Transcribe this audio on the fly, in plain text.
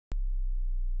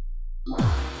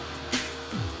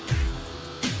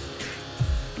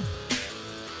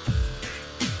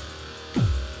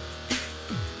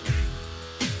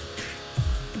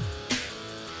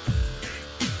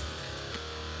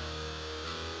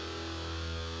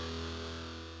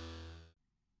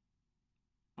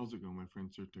How's it going, my friend?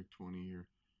 SirTech20 here.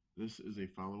 This is a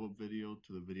follow-up video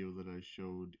to the video that I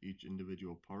showed each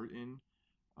individual part in.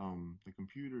 The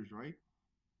computer's right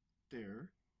there.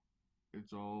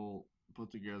 It's all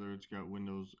put together. It's got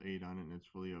Windows 8 on it and it's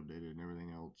fully updated and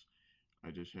everything else. I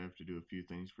just have to do a few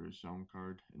things for his sound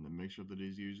card and the mixer that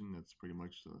he's using. That's pretty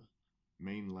much the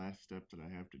main last step that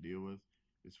I have to deal with,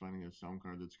 is finding a sound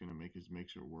card that's going to make his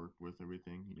mixer work with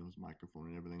everything, his microphone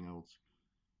and everything else.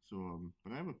 So,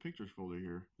 but I have a pictures folder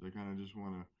here that I kind of just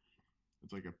want to,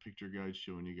 it's like a picture guide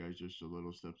showing you guys just the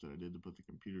little steps that I did to put the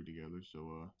computer together. So,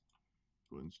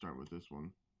 go ahead and start with this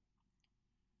one.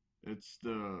 It's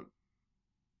the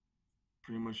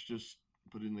pretty much just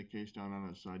putting the case down on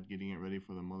its side, getting it ready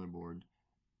for the motherboard.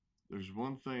 There's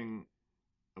one thing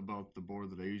about the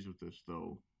board that I use with this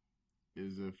though,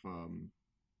 is if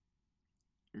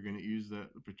you're going to use that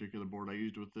particular board I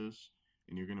used with this,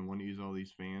 and you're going to want to use all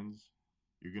these fans,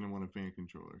 you're going to want a fan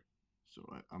controller. So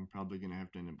I'm probably going to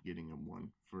have to end up getting one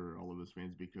for all of his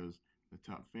fans, because the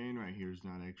top fan right here is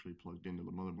not actually plugged into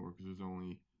the motherboard, because there's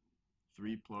only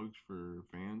 3 plugs for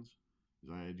fans.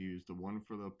 I had used the one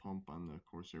for the pump on the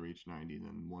Corsair H90 and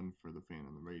then one for the fan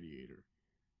on the radiator.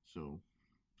 So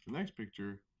the next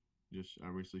picture, just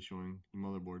obviously showing the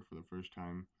motherboard for the first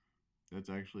time, that's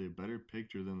actually a better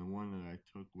picture than the one that I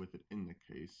took with it in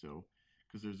the case. So,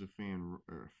 because there's a fan,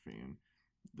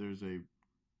 there's a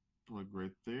plug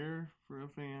right there for a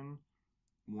fan,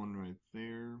 one right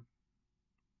there.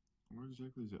 Where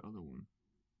exactly is the other one?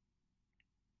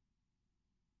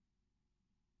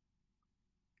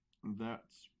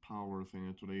 That's power thing.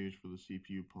 That's what I use for the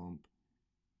CPU pump.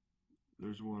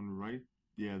 There's one right,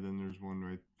 yeah. Then there's one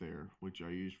right there, which I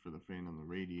use for the fan on the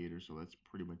radiator. So that's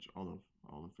pretty much all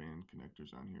the fan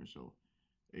connectors on here. So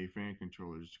a fan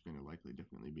controller is going to likely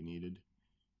definitely be needed.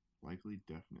 Likely,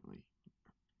 definitely.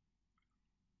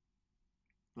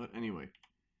 But anyway,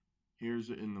 here's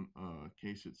it in the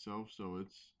case itself. So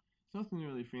it's nothing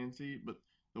really fancy. But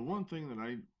the one thing that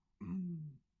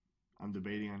I'm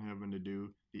debating on having to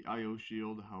do, the IO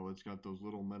shield, how it's got those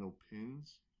little metal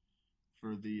pins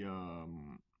for the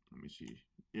let me see,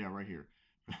 yeah, right here.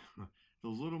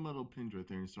 Those little metal pins right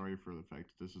there. And sorry for the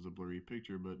fact that this is a blurry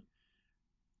picture, but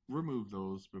remove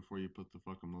those before you put the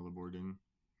fucking motherboard in.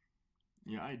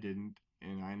 Yeah, I didn't,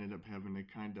 and I ended up having to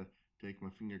kind of take my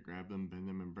finger, grab them, bend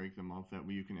them, and break them off. That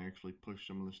way you can actually push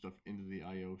some of the stuff into the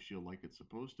IO shield like it's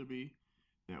supposed to be.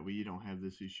 That way you don't have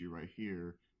this issue right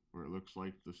here where it looks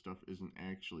like the stuff isn't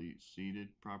actually seated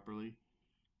properly.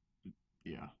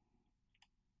 Yeah.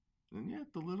 And yeah,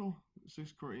 the little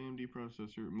 6-core AMD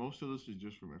processor. Most of this is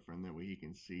just for my friend. That way he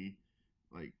can see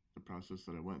like the process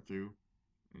that I went through.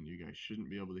 And you guys shouldn't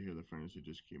be able to hear the furnace that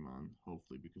just came on,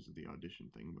 hopefully because of the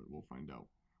audition thing, but we'll find out.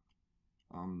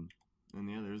 Um, and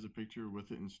yeah, there's a picture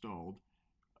with it installed.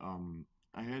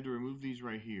 I had to remove these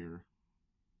right here,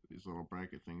 these little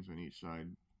bracket things on each side.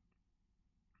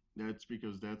 That's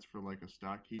because that's for like a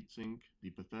stock heatsink, the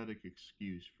pathetic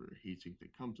excuse for a heatsink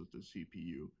that comes with the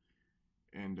CPU.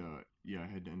 And yeah,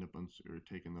 I had to end up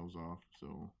taking those off.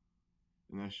 So,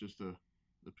 and that's just the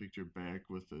picture back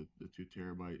with the 2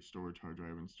 terabyte storage hard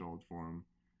drive installed for them.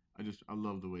 I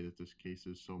love the way that this case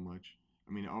is so much.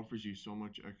 I mean, it offers you so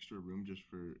much extra room just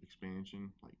for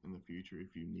expansion, like in the future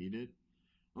if you need it.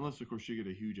 Unless, of course, you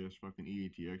get a huge ass fucking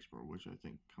EAT export, which I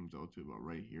think comes out to about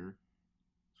right here.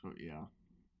 So yeah.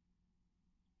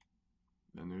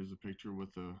 Then there's a picture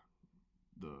with the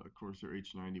Corsair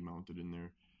H90 mounted in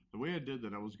there. The way I did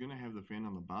that, I was gonna have the fan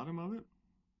on the bottom of it,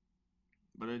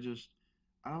 but I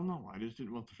don't know. I just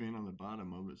didn't want the fan on the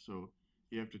bottom of it, so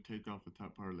you have to take off the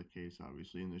top part of the case,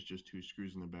 obviously, and there's just 2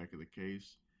 screws in the back of the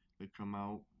case that come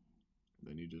out. And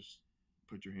then you just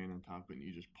put your hand on top of it and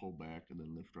you just pull back and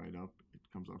then lift right up. It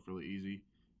comes off really easy,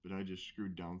 but I just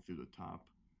screwed down through the top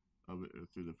of it, or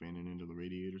through the fan and into the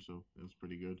radiator, so that's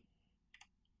pretty good.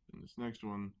 And this next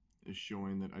one is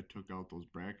showing that I took out those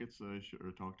brackets that I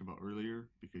talked about earlier,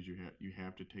 because you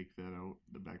have to take that out,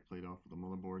 the back plate off of the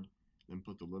motherboard, then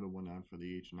put the little one on for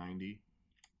the H90.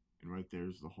 And right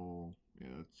there's the whole, yeah,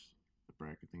 that's the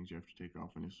bracket things you have to take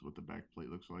off, and this is what the back plate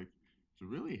looks like. It's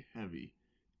really heavy,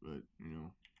 but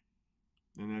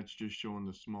and that's just showing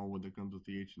the small wood that comes with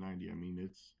the H90. I mean,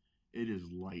 it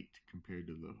is light compared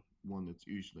to the one that's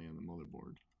usually on the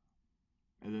motherboard.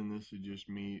 And then this is just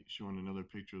me showing another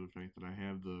picture of the fact that I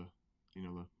have the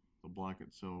block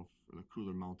itself, or the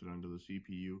cooler, mounted onto the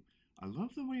CPU. I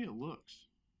love the way it looks.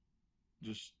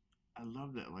 Just, I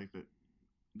love that, like that,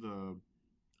 the,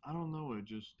 I don't know, it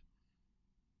just,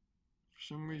 for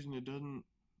some reason it doesn't,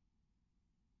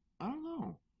 I don't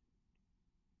know.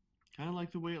 Kind of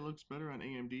like the way it looks better on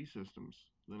AMD systems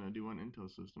than I do on Intel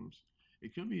systems.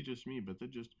 It could be just me, but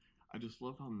I just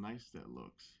love how nice that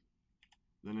looks.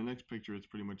 Then the next picture, it's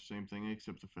pretty much the same thing,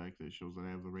 except the fact that it shows that I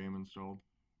have the RAM installed.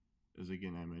 As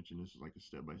again, I mentioned, this is like a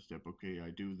step by step. Okay, I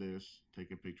do this,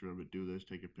 take a picture of it, do this,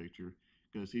 take a picture,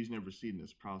 because he's never seen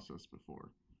this process before.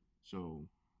 So,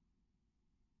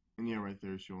 and yeah, right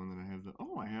there showing that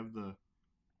oh,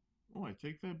 I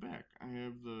take that back. I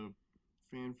have the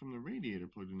fan from the radiator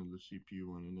plugged into the CPU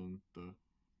one, and then the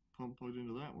pump plugged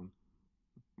into that one.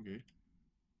 Okay.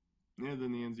 Yeah,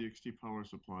 then the NZXT power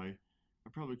supply. I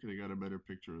probably could have got a better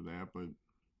picture of that, but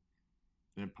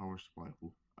that power supply,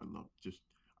 ooh,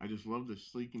 I just love the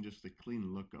sleek and just the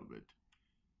clean look of it.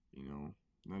 You know,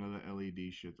 none of the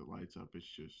LED shit that lights up. It's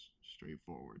just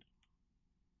straightforward.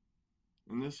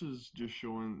 And this is just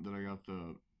showing that I got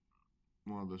the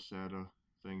one of the SATA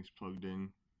things plugged in.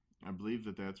 I believe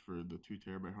that that's for the 2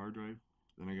 terabyte hard drive.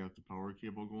 Then I got the power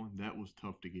cable going. That was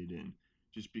tough to get in,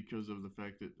 just because of the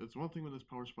fact that that's one thing with this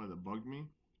power supply that bugged me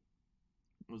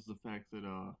was the fact that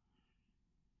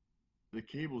the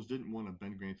cables didn't want to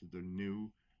bend. Granted, they're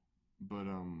new, but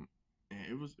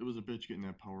it was a bitch getting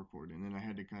that power cord, and then I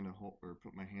had to kind of hold or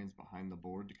put my hands behind the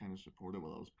board to kind of support it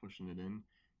while I was pushing it in.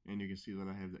 And you can see that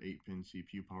I have the 8-pin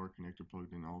CPU power connector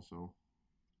plugged in also.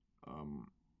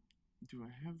 Um, do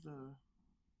I have the?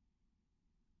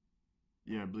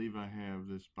 Yeah, I believe I have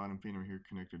this bottom fan right here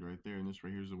connected right there, and this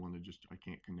right here is the one that just I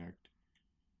can't connect.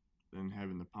 Then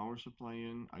having the power supply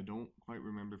in, I don't quite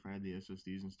remember if I had the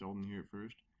SSDs installed in here at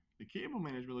first. The cable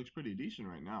management looks pretty decent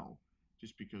right now,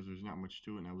 just because there's not much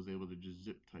to it, and I was able to just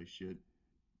zip tie shit.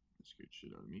 That scared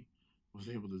shit out of me. I was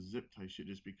able to zip tie shit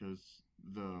just because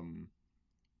the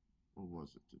what was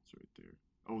it? It's right there.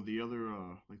 Oh, the other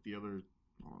like the other.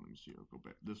 Hold on, let me see. I'll go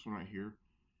back. This one right here.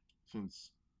 Since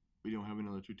we don't have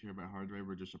another 2 terabyte hard drive,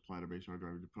 or just a platter based hard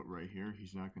drive to put right here.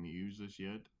 He's not going to use this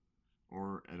yet,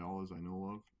 or at all as I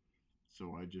know of.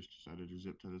 So I just decided to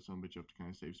zip tie this son bitch up to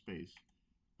kind of save space.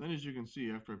 Then as you can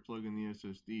see, after I plug in the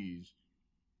SSDs,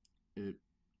 it,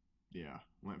 yeah,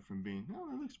 went from being, oh,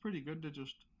 that looks pretty good to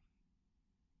just,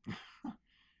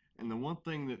 and the one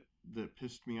thing that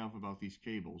pissed me off about these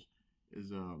cables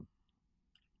is,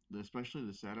 especially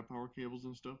the SATA power cables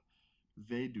and stuff,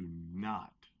 they do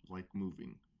not like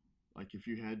moving. Like if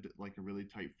you had like a really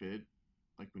tight fit,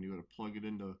 like when you go to plug it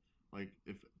into, like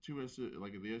if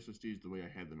like the SSDs the way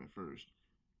I had them at first,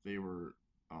 they were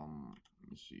let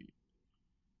me see,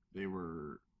 they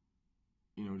were,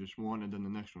 you know, just one and then the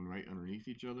next one right underneath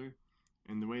each other,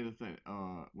 and the way that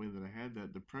way that I had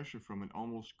that, the pressure from it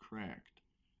almost cracked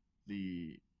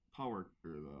the power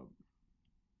or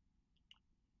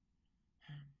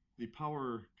the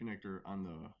power connector on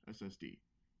the SSD.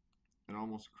 It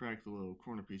almost cracked the little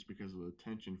corner piece because of the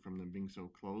tension from them being so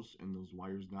close and those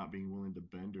wires not being willing to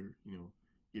bend or, you know,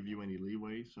 give you any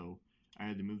leeway. So I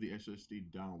had to move the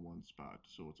SSD down one spot.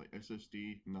 So it's like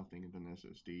SSD, nothing, and then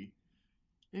SSD.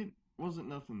 It wasn't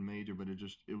nothing major, but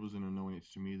it was an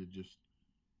annoyance to me that just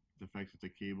the fact that the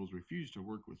cables refused to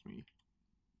work with me.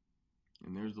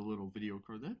 And there's the little video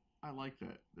card. That I like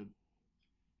that.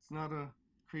 It's not a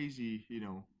crazy, you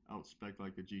know, out spec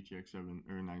like a GTX 7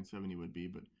 or 970 would be,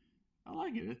 but I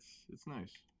like it. It's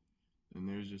nice. And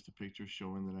there's just a picture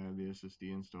showing that I have the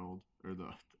SSD installed, or the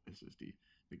SSD,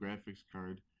 the graphics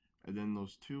card, and then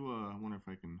those two. I wonder if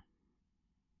I can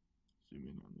zoom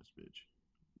in on this bitch.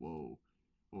 Whoa,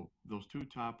 well, those two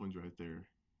top ones right there,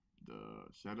 the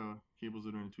SATA cables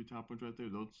that are in the two top ones right there.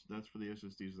 That's for the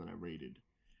SSDs that I rated.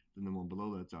 Then the one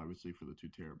below that's obviously for the 2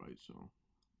 terabytes. So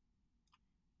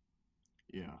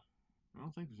yeah, I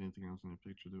don't think there's anything else in the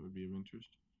picture that would be of interest.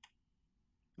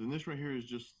 Then this right here is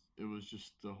just, it was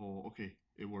just the whole, okay,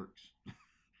 it works.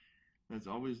 That's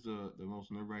always the most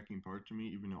nerve-wracking part to me,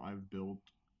 even though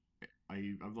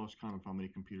I've lost count of how many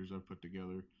computers I've put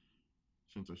together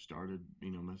since I started,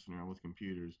 you know, messing around with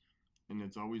computers. And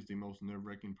it's always the most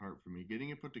nerve-wracking part for me. Getting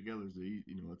it put together is you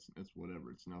know, it's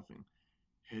whatever, it's nothing.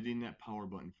 Hitting that power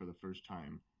button for the first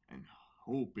time and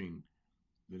hoping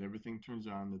that everything turns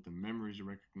on, that the memories are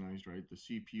recognized right, the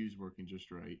CPU is working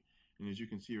just right. And as you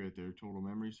can see right there, total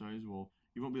memory size, well,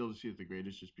 you won't be able to see it the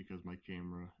greatest just because my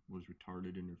camera was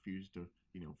retarded and refused to,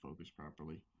 you know, focus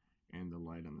properly. And the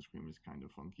light on the screen was kind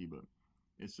of funky, but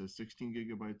it says 16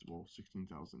 gigabytes, well,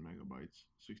 16,000 megabytes,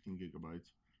 16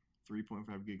 gigabytes, 3.5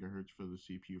 gigahertz for the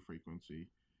CPU frequency.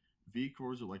 V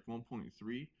cores at like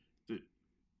 1.3. The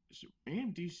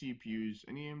AMD CPUs,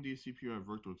 any AMD CPU I've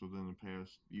worked with within the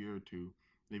past year or two,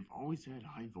 they've always had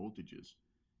high voltages.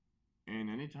 And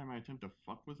anytime I attempt to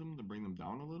fuck with them to bring them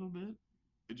down a little bit,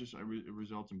 it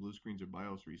results in blue screens or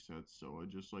BIOS resets. So I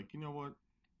just like, you know what?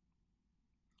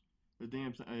 the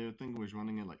damn I think it was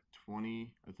running at like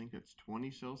 20. I think it's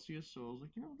 20 Celsius. So I was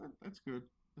like, that's good.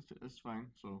 That's fine.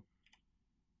 So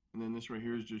and then this right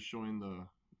here is just showing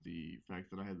the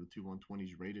fact that I had the two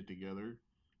 120s rated together,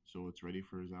 so it's ready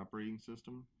for his operating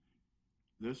system.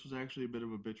 This was actually a bit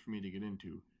of a bitch for me to get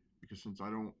into because since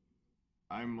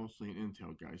I'm mostly an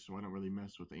Intel guy, so I don't really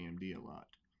mess with AMD a lot.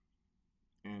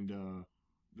 And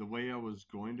the way I was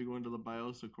going to go into the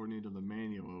BIOS, according to the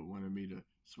manual, it wanted me to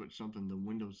switch something to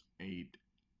Windows 8,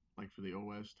 like for the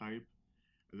OS type,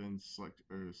 and then select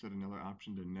or set another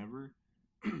option to never,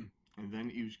 and then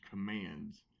use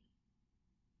commands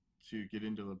to get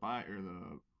into the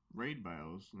the RAID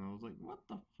BIOS. And I was like, what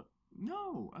the fuck?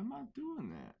 No, I'm not doing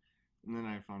that. And then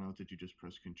I found out that you just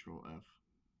press Control F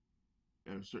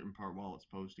at a certain part while it's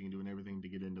posting and doing everything to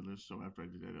get into this. So after I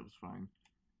did that, it was fine.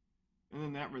 And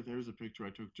then that right there is a picture I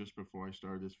took just before I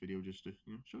started this video, just to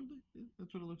show that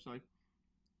that's what it looks like.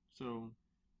 So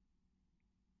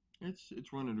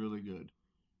it's running really good.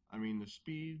 I mean the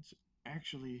speeds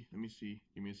actually. Let me see.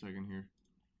 Give me a second here.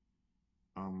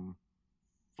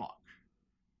 Fuck.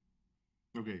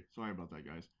 Okay, sorry about that,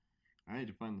 guys. I had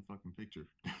to find the fucking picture,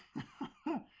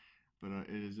 but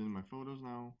it is in my photos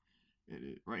now.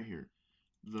 It right here.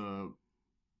 The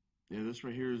this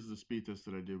right here is the speed test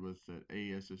that I did with that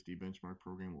ASSD benchmark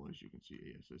program. Well, as you can see,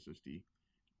 ASSD.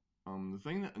 The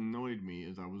thing that annoyed me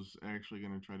is I was actually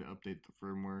going to try to update the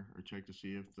firmware or check to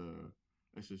see if the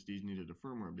SSDs needed a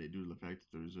firmware update due to the fact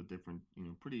that there's a different,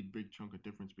 pretty big chunk of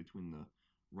difference between the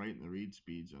write and the read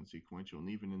speeds on sequential, and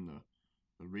even in the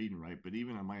read and write. But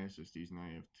even on my SSDs, and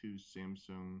I have two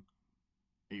Samsung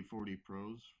 840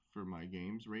 Pros for my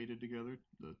games rated together,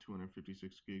 the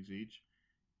 256 gigs each.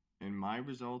 And my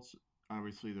results,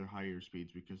 obviously, they're higher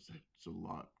speeds because it's a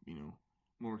lot,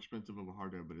 more expensive of a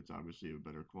hard drive, but it's obviously of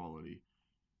better quality.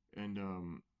 And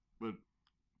but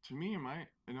to me,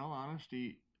 in all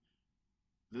honesty,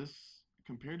 this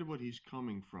compared to what he's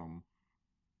coming from,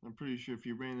 I'm pretty sure if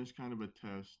you ran this kind of a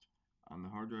test on the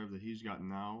hard drive that he's got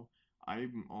now,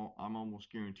 I'm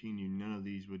almost guaranteeing you none of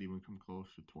these would even come close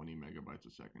to 20 megabytes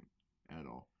a second at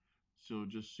all. So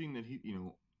just seeing that he,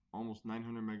 almost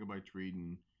 900 megabytes read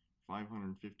and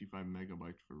 555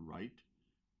 megabytes for write,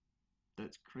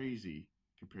 that's crazy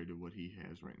compared to what he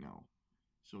has right now.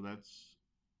 So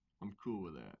I'm cool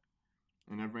with that.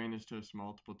 And I've ran this test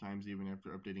multiple times, even after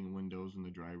updating Windows and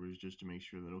the drivers, just to make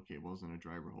sure that, okay, it wasn't a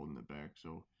driver holding it back.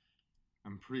 So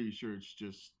I'm pretty sure it's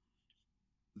just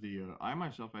I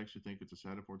myself actually think it's the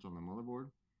SATA ports on the motherboard.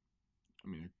 I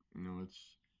mean, it's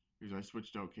because I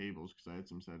switched out cables because I had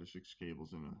some SATA 6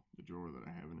 cables in the drawer that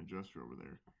I have in a dresser over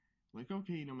there. Like,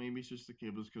 okay, maybe it's just the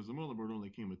cables because the motherboard only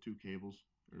came with two cables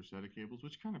or SATA cables,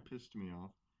 which kind of pissed me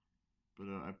off. But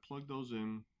I plugged those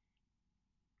in,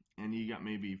 and you got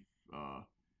uh,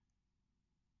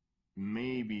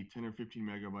 maybe 10 or 15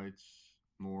 megabytes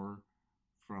more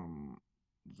from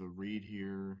the read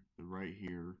here, the write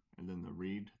here, and then the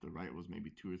read. The write was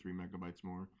maybe 2 or 3 megabytes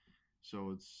more.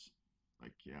 So it's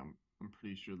like, yeah, I'm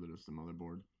pretty sure that it's the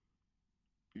motherboard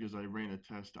because I ran a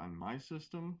test on my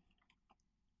system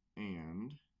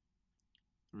and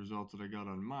the results that I got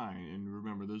on mine. And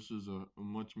remember, this is a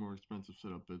much more expensive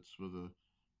setup. It's with a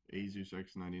Asus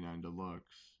X99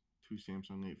 Deluxe, two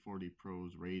Samsung 840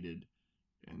 Pros rated,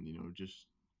 and just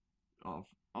all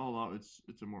out,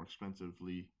 it's a more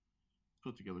expensively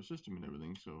put together system and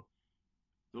everything. So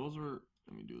those are.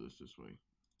 Let me do this way.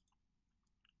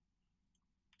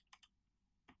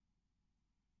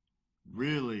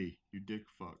 Really, you dick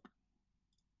fuck.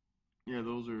 Yeah,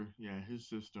 those are his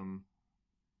system,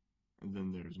 and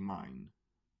then there's mine.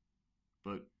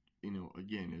 But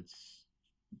again, it's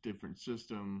different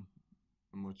system,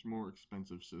 a much more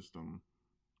expensive system,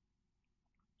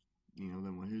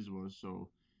 than what his was. So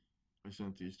I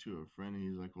sent these to a friend, and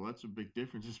he's like, "Well, that's a big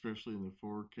difference, especially in the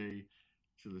 4K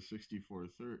to the 64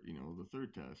 third, the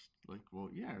third test." Like, well,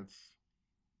 yeah, it's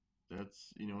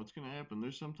going to happen.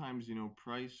 There's sometimes,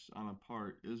 price on a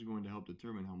part is going to help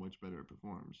determine how much better it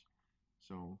performs.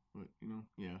 So, but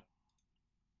yeah.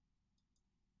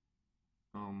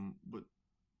 But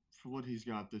for what he's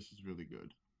got, this is really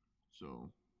good.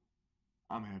 So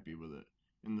I'm happy with it.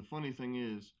 And the funny thing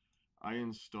is, I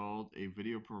installed a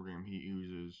video program he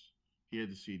uses. He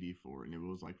had the CD for it, and it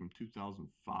was like from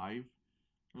 2005.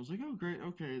 I was like, oh, great,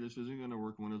 okay, this isn't going to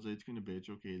work. Windows 8's going to bitch.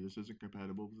 Okay, this isn't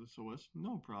compatible with this OS.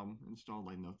 No problem. Installed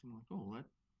like nothing. I'm like, oh, that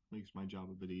makes my job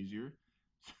a bit easier.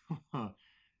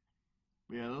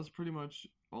 So, yeah, that's pretty much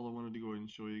all I wanted to go ahead and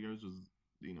show you guys was,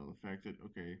 the fact that,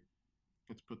 okay,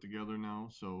 it's put together now.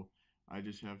 So I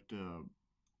just have to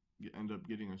end up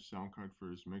getting a sound card for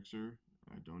his mixer.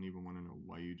 I don't even want to know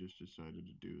why you just decided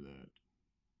to do that.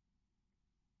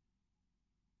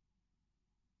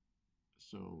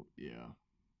 So yeah,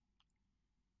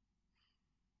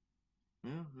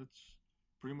 that's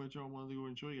pretty much all I wanted to go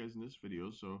and show you guys in this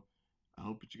video. So I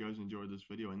hope that you guys enjoyed this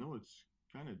video. I know it's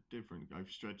kind of different. I've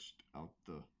stretched out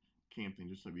the cam thing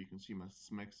just so you can see my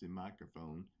smexy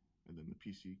microphone and then the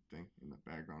PC thing in the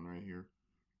background right here.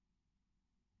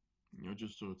 You know,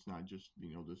 just so it's not just,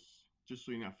 you know, this, just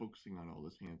so you're not focusing on all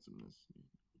this handsomeness.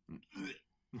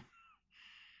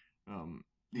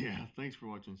 Yeah, thanks for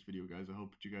watching this video, guys. I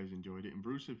hope that you guys enjoyed it. And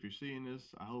Bruce, if you're seeing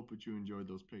this, I hope that you enjoyed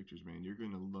those pictures, man. You're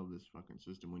gonna love this fucking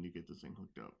system when you get this thing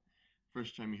hooked up.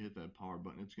 First time you hit that power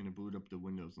button, it's gonna boot up the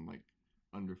Windows in like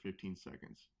under 15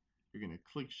 seconds. You're gonna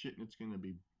click shit and it's gonna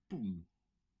be boom.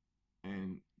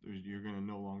 And you're gonna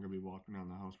no longer be walking around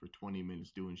the house for 20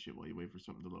 minutes doing shit while you wait for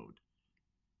something to load.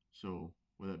 So,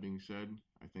 with that being said,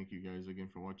 I thank you guys again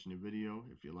for watching the video.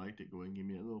 If you liked it, go ahead and give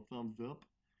me a little thumbs up.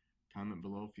 Comment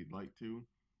below if you'd like to.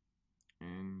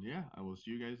 And yeah, I will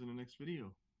see you guys in the next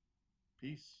video.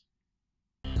 Peace.